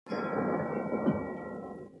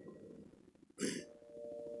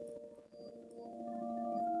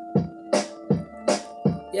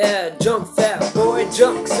Yeah, jump fat boy,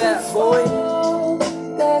 jump fat boy.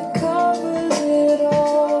 That covers it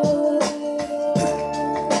all.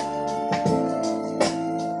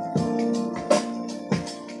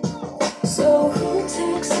 So who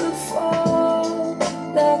takes the fall?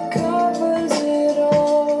 That covers it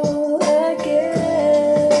all again.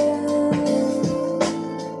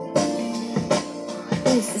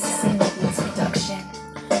 This is a single beats production.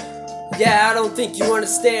 Yeah, I don't think you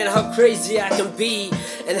understand how crazy I can be,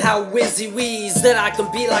 and how whizzy-wheeze that I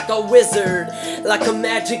can be like a wizard, like a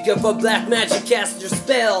magic of a black magic cast your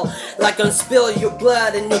spell, like unspill your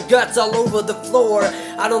blood and your guts all over the floor.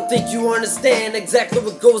 I don't think you understand exactly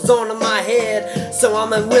what goes on in my head, so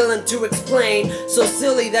I'm unwilling to explain, so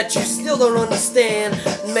silly that you still don't understand.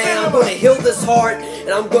 Man, I'm gonna heal this heart,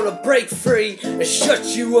 and I'm gonna break free and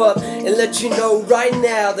shut you up and let you know right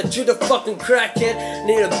now that you're the fucking crackhead.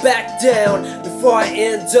 Need to back down before I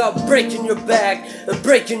end up breaking your back and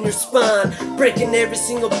breaking your spine, breaking every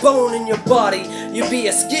single bone in your body. You be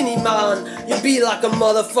a skinny man, you be like a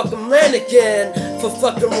motherfucking mannequin. For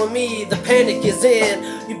fucking with me, the panic is in.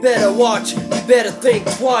 You better watch, you better think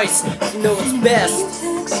twice, you know it's best.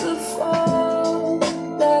 Who takes the fall?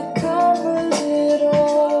 That covers it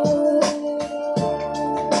all.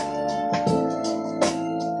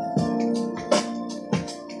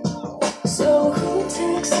 So who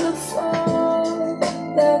takes the fall?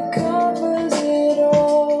 That covers it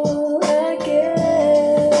all again.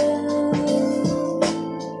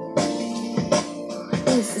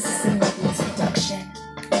 This is a single beats production.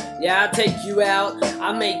 Yeah, I take you out,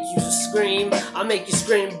 I make you scream, I make you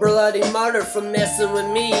scream bloody murder for messing with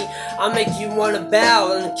me. I make you wanna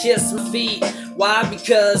bow and kiss my feet. Why?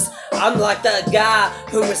 Because I'm like that guy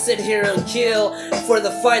who will sit here and kill for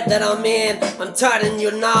the fight that I'm in. I'm tightening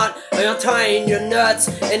your knot, and I'm tying your nuts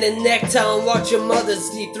and the necktie and watch your mother's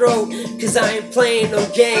throat, cause I ain't playing no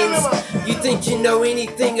games. You think you know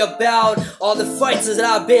anything about all the fights that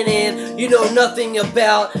I've been in? You know nothing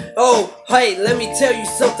about. Oh, hey, let me tell you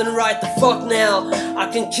something right the fuck now. I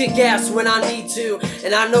can kick ass when I need to,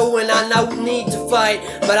 and I know when I don't need to fight,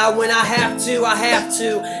 but when I have to, I have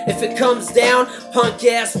to. If it comes down, punk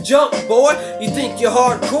ass jump, boy. You think you're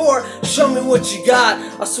hardcore? Show me what you got.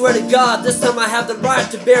 I swear to God, this time I have the right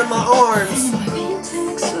to bare my arms. Who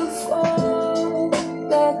takes the fall?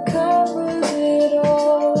 That covers it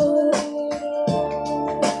all.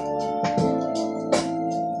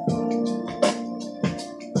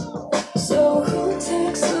 So who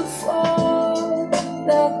takes the fall?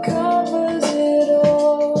 That covers it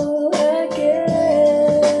all again.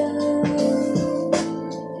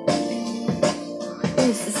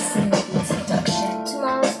 This is a single beats production.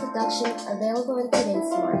 Tomorrow's production available in today's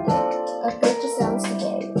market. Upgrade your sounds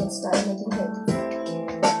today and start making hits.